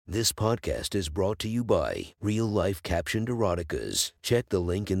This podcast is brought to you by Real Life Captioned Eroticas. Check the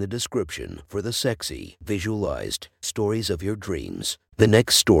link in the description for the sexy, visualized stories of your dreams. The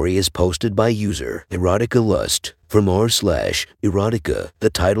next story is posted by user Erotica Lust from r/erotica. The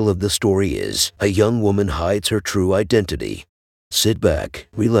title of the story is A Young Woman Hides Her True Identity. Sit back,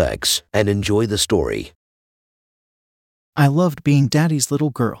 relax, and enjoy the story. I loved being Daddy's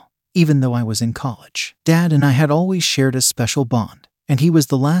little girl, even though I was in college. Dad and I had always shared a special bond, and he was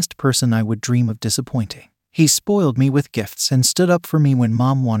the last person I would dream of disappointing. He spoiled me with gifts and stood up for me when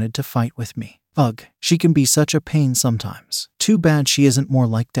Mom wanted to fight with me. Ugh, she can be such a pain sometimes. Too bad she isn't more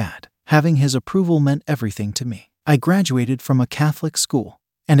like Dad. Having his approval meant everything to me. I graduated from a Catholic school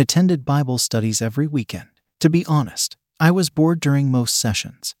and attended Bible studies every weekend. To be honest, I was bored during most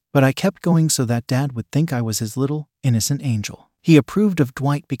sessions, but I kept going so that Dad would think I was his little, innocent angel. He approved of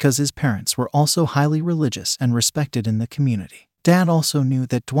Dwight because his parents were also highly religious and respected in the community. Dad also knew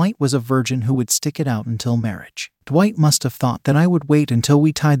that Dwight was a virgin who would stick it out until marriage. Dwight must have thought that I would wait until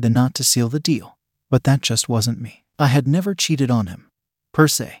we tied the knot to seal the deal, but that just wasn't me. I had never cheated on him, per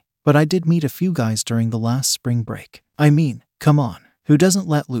se, but I did meet a few guys during the last spring break. I mean, come on, who doesn't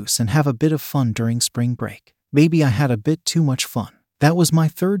let loose and have a bit of fun during spring break? Maybe I had a bit too much fun. That was my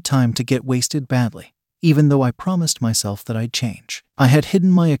third time to get wasted badly, even though I promised myself that I'd change. I had hidden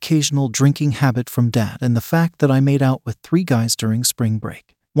my occasional drinking habit from Dad and the fact that I made out with 3 guys during spring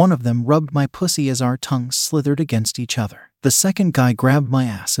break. One of them rubbed my pussy as our tongues slithered against each other. The second guy grabbed my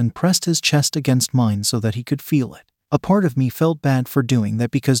ass and pressed his chest against mine so that he could feel it. A part of me felt bad for doing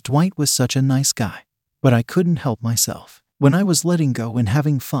that because Dwight was such a nice guy, but I couldn't help myself. When I was letting go and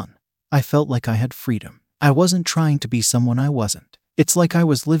having fun, I felt like I had freedom. I wasn't trying to be someone I wasn't. It's like I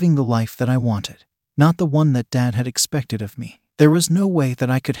was living the life that I wanted, not the one that Dad had expected of me. There was no way that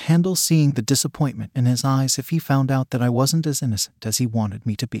I could handle seeing the disappointment in his eyes if he found out that I wasn't as innocent as he wanted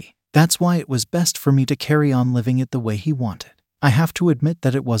me to be. That's why it was best for me to carry on living it the way he wanted. I have to admit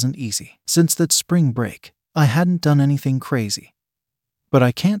that it wasn't easy. Since that spring break, I hadn't done anything crazy, but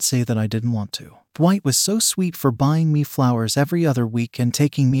I can't say that I didn't want to. Dwight was so sweet for buying me flowers every other week and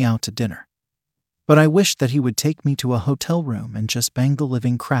taking me out to dinner, but I wished that he would take me to a hotel room and just bang the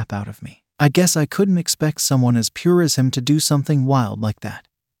living crap out of me. I guess I couldn't expect someone as pure as him to do something wild like that,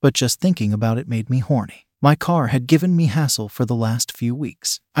 but just thinking about it made me horny. My car had given me hassle for the last few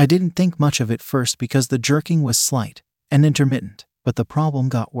weeks. I didn't think much of it first because the jerking was slight and intermittent, but the problem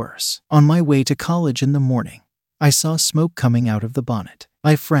got worse. On my way to college in the morning, I saw smoke coming out of the bonnet.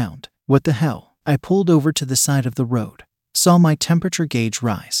 I frowned. What the hell? I pulled over to the side of the road, saw my temperature gauge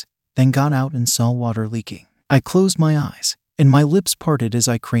rise, then got out and saw water leaking. I closed my eyes, and my lips parted as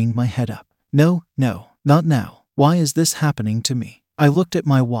I craned my head up. No, not now. Why is this happening to me? I looked at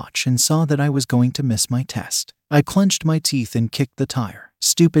my watch and saw that I was going to miss my test. I clenched my teeth and kicked the tire.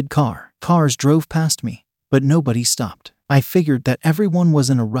 Stupid car. Cars drove past me, but nobody stopped. I figured that everyone was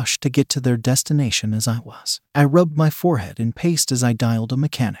in a rush to get to their destination as I was. I rubbed my forehead and paced as I dialed a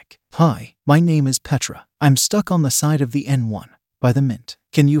mechanic. Hi, my name is Petra. I'm stuck on the side of the N1 by the Mint.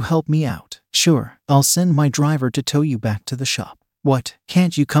 Can you help me out? Sure, I'll send my driver to tow you back to the shop. What?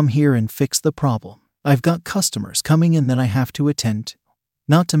 Can't you come here and fix the problem? I've got customers coming in that I have to attend to,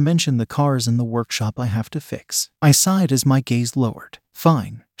 not to mention the cars in the workshop I have to fix. I sighed as my gaze lowered.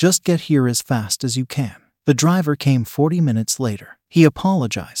 Fine, just get here as fast as you can. The driver came 40 minutes later. He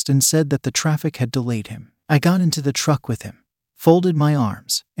apologized and said that the traffic had delayed him. I got into the truck with him, folded my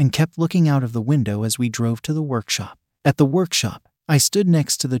arms, and kept looking out of the window as we drove to the workshop. At the workshop, I stood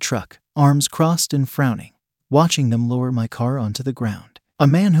next to the truck, arms crossed and frowning, watching them lower my car onto the ground. A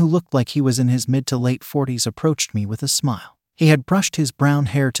man who looked like he was in his mid to late 40s approached me with a smile. He had brushed his brown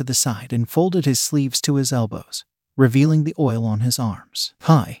hair to the side and folded his sleeves to his elbows, revealing the oil on his arms.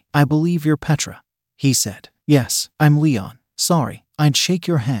 Hi, I believe you're Petra, he said. Yes, I'm Leon. Sorry, I'd shake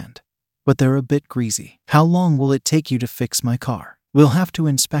your hand, but they're a bit greasy. How long will it take you to fix my car? We'll have to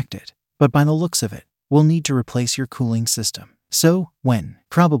inspect it, but by the looks of it, we'll need to replace your cooling system. So, when?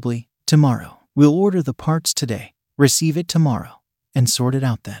 Probably tomorrow. We'll order the parts today, receive it tomorrow, and sort it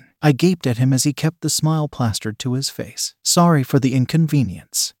out then. I gaped at him as he kept the smile plastered to his face. Sorry for the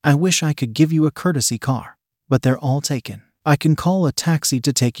inconvenience. I wish I could give you a courtesy car, but they're all taken. I can call a taxi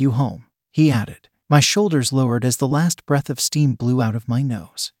to take you home, he added. My shoulders lowered as the last breath of steam blew out of my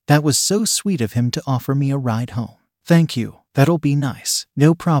nose. That was so sweet of him to offer me a ride home. Thank you. That'll be nice.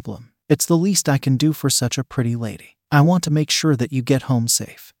 No problem. It's the least I can do for such a pretty lady. I want to make sure that you get home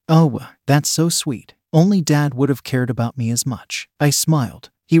safe. Oh, that's so sweet. Only Dad would have cared about me as much. I smiled.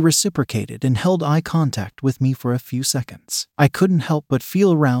 He reciprocated and held eye contact with me for a few seconds. I couldn't help but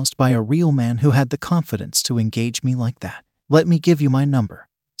feel aroused by a real man who had the confidence to engage me like that. Let me give you my number,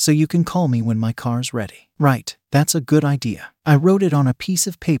 so you can call me when my car's ready. Right, that's a good idea. I wrote it on a piece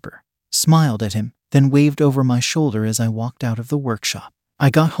of paper, smiled at him, then waved over my shoulder as I walked out of the workshop. I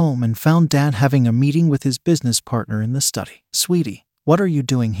got home and found Dad having a meeting with his business partner in the study. Sweetie, what are you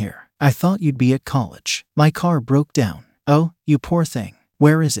doing here? I thought you'd be at college. My car broke down. Oh, you poor thing.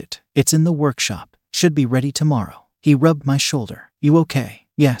 Where is it? It's in the workshop. Should be ready tomorrow. He rubbed my shoulder. You okay?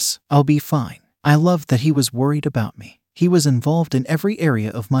 Yes, I'll be fine. I loved that he was worried about me. He was involved in every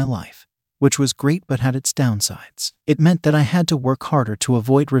area of my life, which was great but had its downsides. It meant that I had to work harder to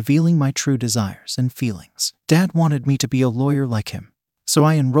avoid revealing my true desires and feelings. Dad wanted me to be a lawyer like him, so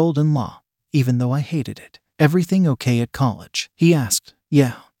I enrolled in law, even though I hated it. Everything okay at college? He asked.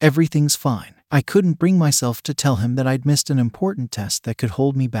 Yeah, everything's fine. I couldn't bring myself to tell him that I'd missed an important test that could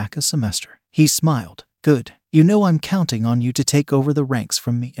hold me back a semester. He smiled. Good. You know I'm counting on you to take over the ranks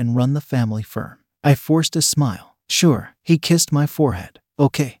from me and run the family firm. I forced a smile. Sure. He kissed my forehead.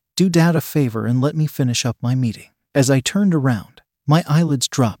 Okay, do Dad a favor and let me finish up my meeting. As I turned around, my eyelids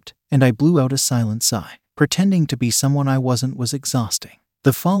dropped and I blew out a silent sigh. Pretending to be someone I wasn't was exhausting.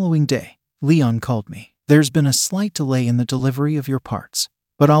 The following day, Leon called me. There's been a slight delay in the delivery of your parts,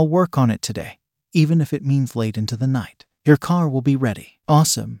 but I'll work on it today, even if it means late into the night. Your car will be ready.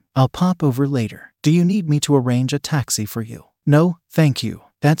 Awesome. I'll pop over later. Do you need me to arrange a taxi for you? No, thank you.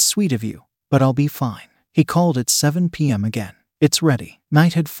 That's sweet of you, but I'll be fine. He called at 7 p.m. again. It's ready.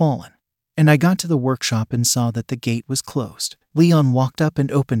 Night had fallen, and I got to the workshop and saw that the gate was closed. Leon walked up and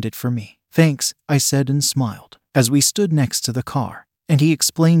opened it for me. Thanks, I said and smiled. As we stood next to the car, and he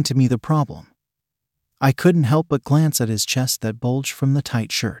explained to me the problem, I couldn't help but glance at his chest that bulged from the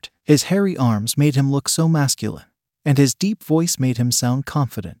tight shirt. His hairy arms made him look so masculine, and his deep voice made him sound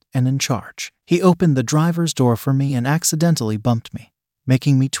confident and in charge. He opened the driver's door for me and accidentally bumped me,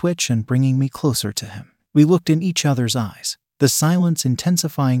 making me twitch and bringing me closer to him. We looked in each other's eyes, the silence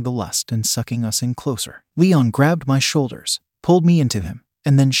intensifying the lust and sucking us in closer. Leon grabbed my shoulders, pulled me into him,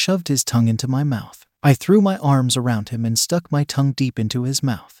 and then shoved his tongue into my mouth. I threw my arms around him and stuck my tongue deep into his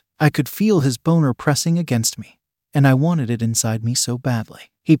mouth. I could feel his boner pressing against me, and I wanted it inside me so badly.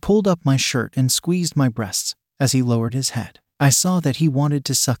 He pulled up my shirt and squeezed my breasts as he lowered his head. I saw that he wanted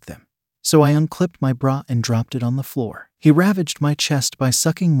to suck them, so I unclipped my bra and dropped it on the floor. He ravaged my chest by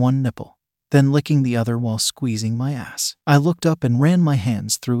sucking one nipple, then licking the other while squeezing my ass. I looked up and ran my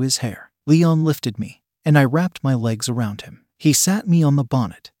hands through his hair. Leon lifted me, and I wrapped my legs around him. He sat me on the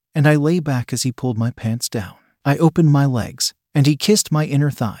bonnet, and I lay back as he pulled my pants down. I opened my legs, and he kissed my inner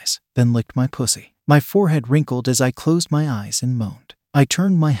thighs, then licked my pussy. My forehead wrinkled as I closed my eyes and moaned. I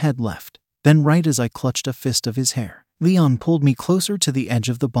turned my head left, then right as I clutched a fist of his hair. Leon pulled me closer to the edge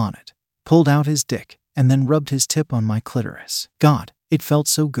of the bonnet, pulled out his dick, and then rubbed his tip on my clitoris. God, it felt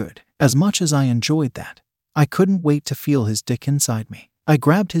so good. As much as I enjoyed that, I couldn't wait to feel his dick inside me. I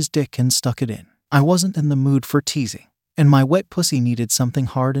grabbed his dick and stuck it in. I wasn't in the mood for teasing, and my wet pussy needed something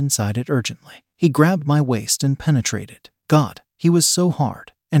hard inside it urgently. He grabbed my waist and penetrated. God, he was so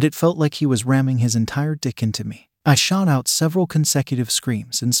hard, and it felt like he was ramming his entire dick into me. I shot out several consecutive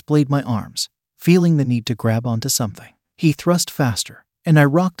screams and splayed my arms, feeling the need to grab onto something. He thrust faster, and I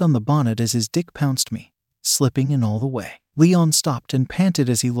rocked on the bonnet as his dick pounced me, slipping in all the way. Leon stopped and panted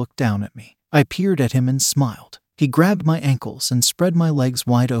as he looked down at me. I peered at him and smiled. He grabbed my ankles and spread my legs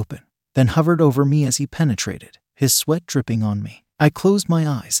wide open, then hovered over me as he penetrated, his sweat dripping on me. I closed my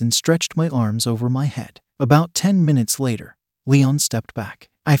eyes and stretched my arms over my head. About 10 minutes later, Leon stepped back.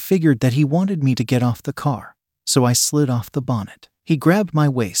 I figured that he wanted me to get off the car, so I slid off the bonnet. He grabbed my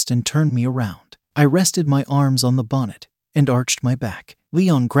waist and turned me around. I rested my arms on the bonnet and arched my back.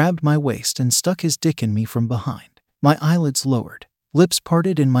 Leon grabbed my waist and stuck his dick in me from behind. My eyelids lowered, lips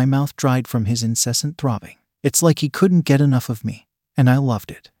parted and my mouth dried from his incessant throbbing. It's like he couldn't get enough of me, and I loved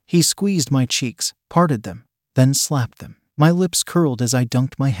it. He squeezed my cheeks, parted them, then slapped them. My lips curled as I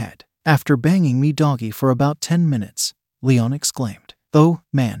dunked my head. After banging me doggy for about 10 minutes, Leon exclaimed, "Oh,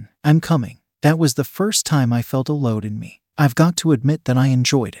 man, I'm coming." That was the first time I felt a load in me. I've got to admit that I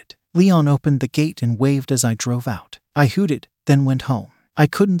enjoyed it. Leon opened the gate and waved as I drove out. I hooted, then went home. I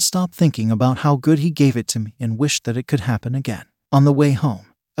couldn't stop thinking about how good he gave it to me and wished that it could happen again. On the way home,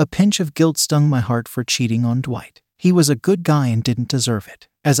 a pinch of guilt stung my heart for cheating on Dwight. He was a good guy and didn't deserve it.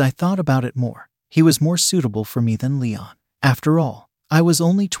 As I thought about it more, he was more suitable for me than Leon. After all, I was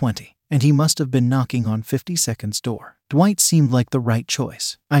only 20, and he must have been knocking on 52nd's door. Dwight seemed like the right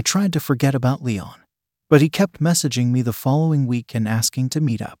choice. I tried to forget about Leon, but he kept messaging me the following week and asking to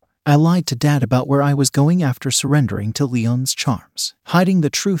meet up. I lied to Dad about where I was going after surrendering to Leon's charms. Hiding the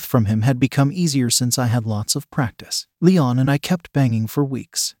truth from him had become easier since I had lots of practice. Leon and I kept banging for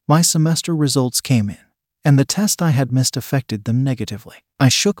weeks. My semester results came in, and the test I had missed affected them negatively. I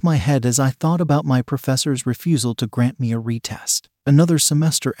shook my head as I thought about my professor's refusal to grant me a retest. Another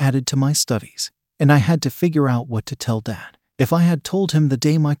semester added to my studies, and I had to figure out what to tell Dad. If I had told him the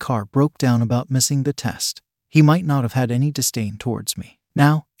day my car broke down about missing the test, he might not have had any disdain towards me.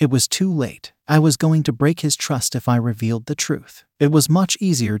 Now, it was too late. I was going to break his trust if I revealed the truth. It was much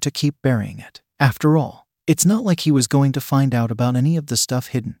easier to keep burying it. After all, it's not like he was going to find out about any of the stuff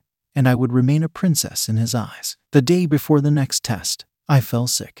hidden, and I would remain a princess in his eyes. The day before the next test, I fell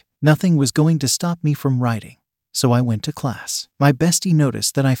sick. Nothing was going to stop me from writing, so I went to class. My bestie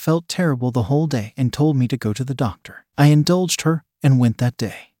noticed that I felt terrible the whole day and told me to go to the doctor. I indulged her and went that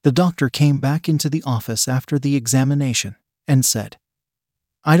day. The doctor came back into the office after the examination and said,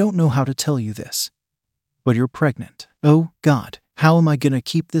 "I don't know how to tell you this, but you're pregnant." Oh God, how am I gonna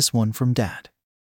keep this one from Dad?